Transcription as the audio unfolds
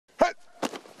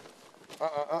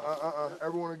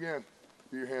Everyone again.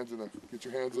 Get your hands in there. Get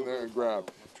your hands in there and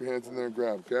grab. Get your hands in there and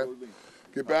grab, okay?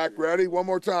 Get back, ready? One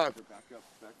more time. Back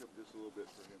up just a little bit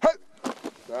for him. Hey!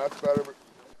 That's better.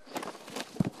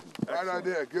 Right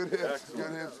idea. Good hits.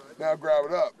 Good hits. Now grab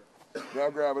it up. Now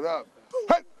grab it up.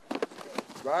 Hey!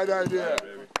 Right idea.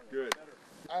 Good.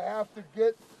 I have to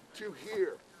get to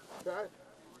here, okay?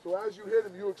 So as you hit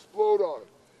him, you explode on him.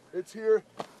 It's here,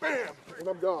 bam, and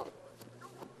I'm gone.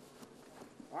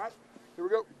 All right, here we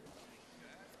go.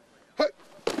 Hey!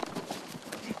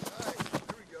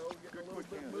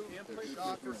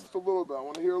 Just a little bit. I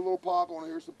want to hear a little pop. I want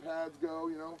to hear some pads go.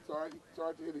 You know, it's all right. It's all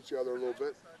right to hit each other a little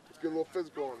bit. Let's get a little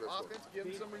physical on this one. Give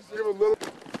him some resistance. Give him a little.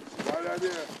 Right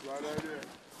idea. Right idea.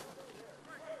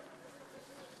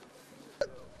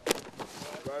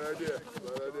 Right idea.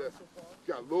 Right idea.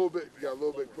 Got a little bit. Got a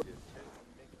little bit quick.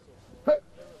 Hey!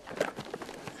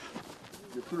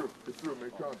 Get through. Get through.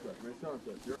 Make contact. Make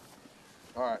contact.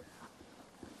 All right.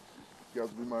 You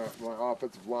guys will be my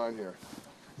offensive line here.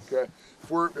 Okay.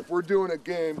 If we're doing a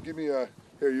game, give me a.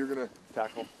 Here, you're gonna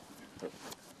tackle. Here,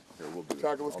 we'll do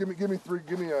tackle. Let's give me three.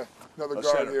 Give me another guard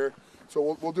center. here.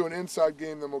 So we'll do an inside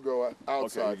game, then we'll go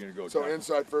outside. Okay, you're gonna go so tackle.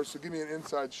 Inside first. So give me an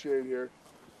inside shade here.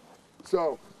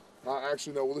 So,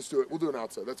 actually no, we'll just do it. We'll do an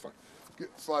outside. That's fine.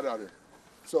 Slide out here.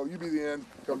 So you be the end.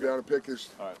 Come down and pick his.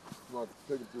 All right. Come on,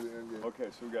 take it through the end game. Okay,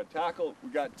 so we got tackle. We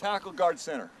got tackle, guard,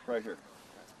 center right here.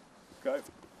 Okay.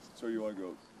 So you want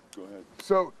to go ahead.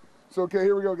 So okay,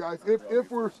 here we go, guys.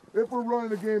 If we're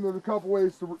running a game, there's a couple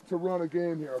ways to run a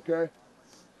game here. Okay.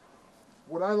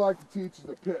 What I like to teach is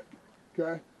a pick.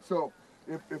 Okay. So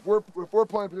if we're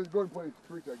playing position, go ahead and play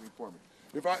three technique for me.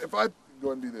 If I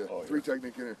go ahead and do the three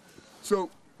technique in here. So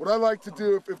what I like to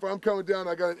do if I'm coming down,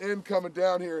 I got an end coming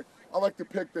down here. I like to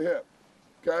pick the hip.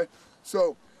 Okay.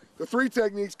 So the three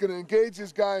technique's going to engage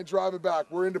this guy and drive it back.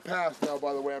 We're into pass now,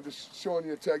 by the way. I'm just showing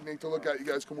you a technique to look at. You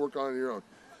guys can work on it on your own.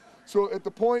 So at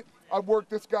the point, I've worked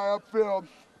this guy upfield.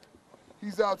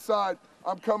 He's outside.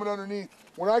 I'm coming underneath.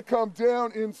 When I come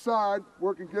down inside,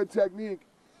 working good technique,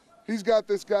 he's got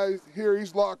this guy here.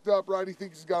 He's locked up, right? He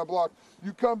thinks he's got a block.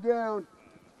 You come down,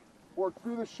 work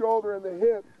through the shoulder and the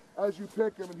hip as you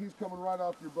pick him, and he's coming right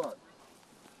off your butt.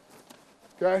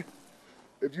 Okay?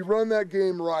 If you run that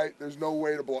game right, there's no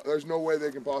way to block. There's no way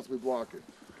they can possibly block it.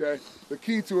 Okay? The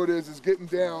key to it is getting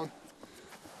down.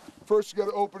 First, you got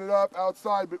to open it up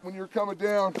outside, but when you're coming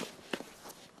down,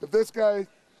 if this guy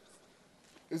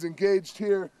is engaged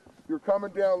here, you're coming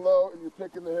down low and you're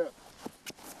picking the hip.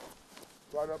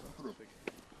 Right up and through.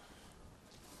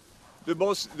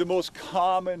 The most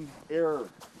common error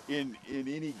in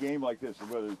any game like this,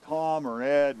 whether it's Tom or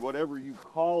Ed, whatever you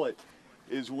call it,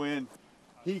 is when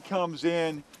he comes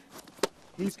in,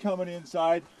 he's coming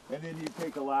inside, and then you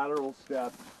take a lateral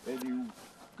step and you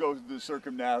go to the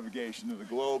circumnavigation of the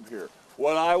globe here.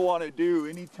 What I want to do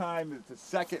anytime it's a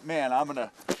second man, I'm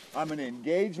gonna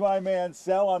engage my man,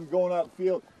 sell, I'm going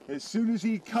upfield. As soon as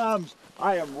he comes,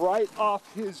 I am right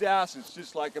off his ass. It's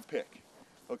just like a pick,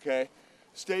 okay?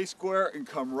 Stay square and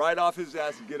come right off his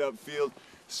ass and get upfield.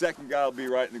 Second guy will be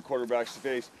right in the quarterback's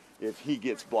face if he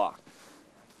gets blocked.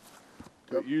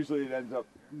 But usually it ends up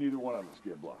neither one of us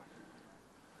get blocked.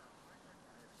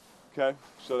 Okay,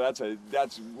 so that's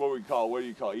what we call, what do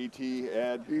you call, ET,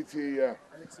 Ed? ET, yeah.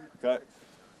 Okay.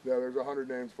 Yeah, there's 100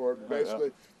 names for it.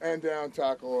 Basically, end down,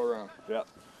 tackle, or around. Yeah.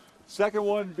 Second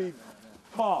one would be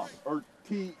Tom, or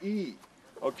TE.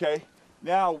 Okay.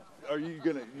 Now, you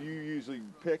usually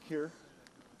pick here?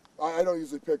 I don't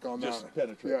usually pick on that. Just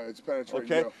penetrate. Yeah, it's penetrate.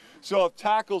 Okay. So if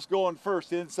tackle's going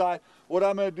first inside, what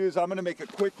I'm going to do is I'm going to make a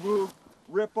quick move,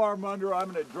 rip arm under,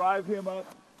 I'm going to drive him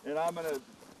up, and I'm going to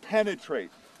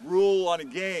penetrate. Rule on a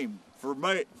game for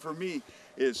me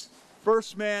is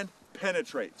first man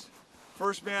penetrates.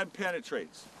 First man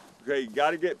penetrates. Okay, you got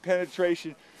to get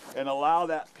penetration and allow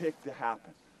that pick to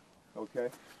happen. Okay,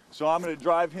 so I'm going to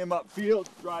drive him upfield,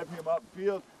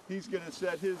 He's going to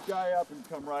set his guy up and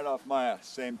come right off my ass.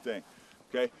 Same thing.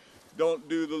 Okay, don't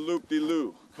do the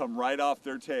loop-de-loo. Come right off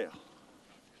their tail.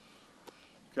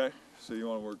 Okay, so you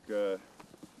want to work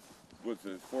with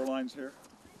the 4 lines here?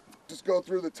 Just go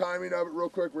through the timing of it real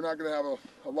quick. We're not going to have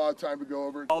a lot of time to go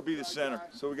over it. I'll be the center.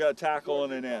 So we got a tackle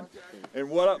and an end. And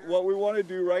what we want to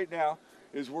do right now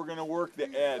is we're going to work the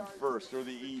Ed first, or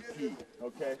the EP,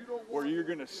 okay? Where you're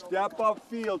going to step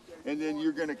upfield and then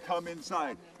you're going to come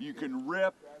inside. You can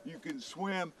rip, you can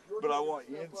swim, but I want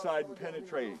you inside and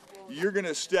penetrating. You're going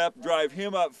to step, drive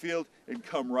him upfield, and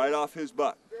come right off his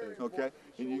butt, okay?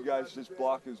 and you guys just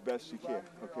block as best you can.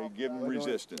 Okay, give them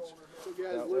resistance. So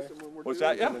guys, listen, when we're What's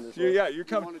doing that? this, Yeah, you're we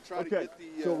coming. wanna try to Okay,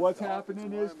 get the, so what's top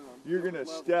happening is alignment on you're going to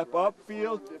step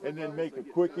upfield and then make a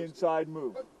quick inside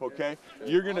move. Okay,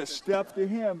 you're going to step to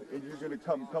him and you're going to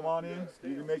come on in.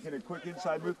 You're making a quick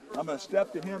inside move. I'm going to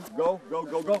step to him. Go, go,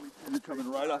 go, go. You're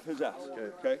coming right off his ass.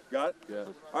 Okay, got it? Yeah.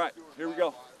 All right, here we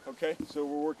go. Okay, so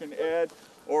we're working Ed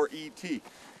or ET. Here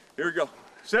we go.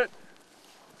 Sit.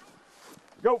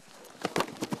 Go.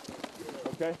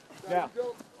 Okay, now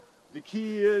the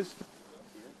key is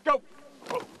go.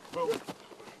 Boom, boom.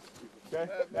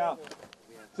 Okay, now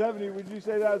 70, would you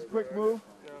say that was a quick move?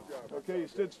 Okay, you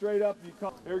stood straight up. You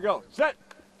come. Here we go. Set.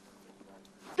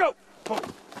 Go. Boom.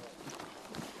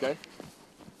 Okay.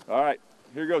 All right,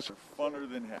 here goes. Funner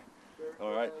than heck.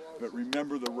 All right, but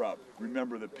remember the rub.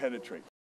 Remember the penetrate.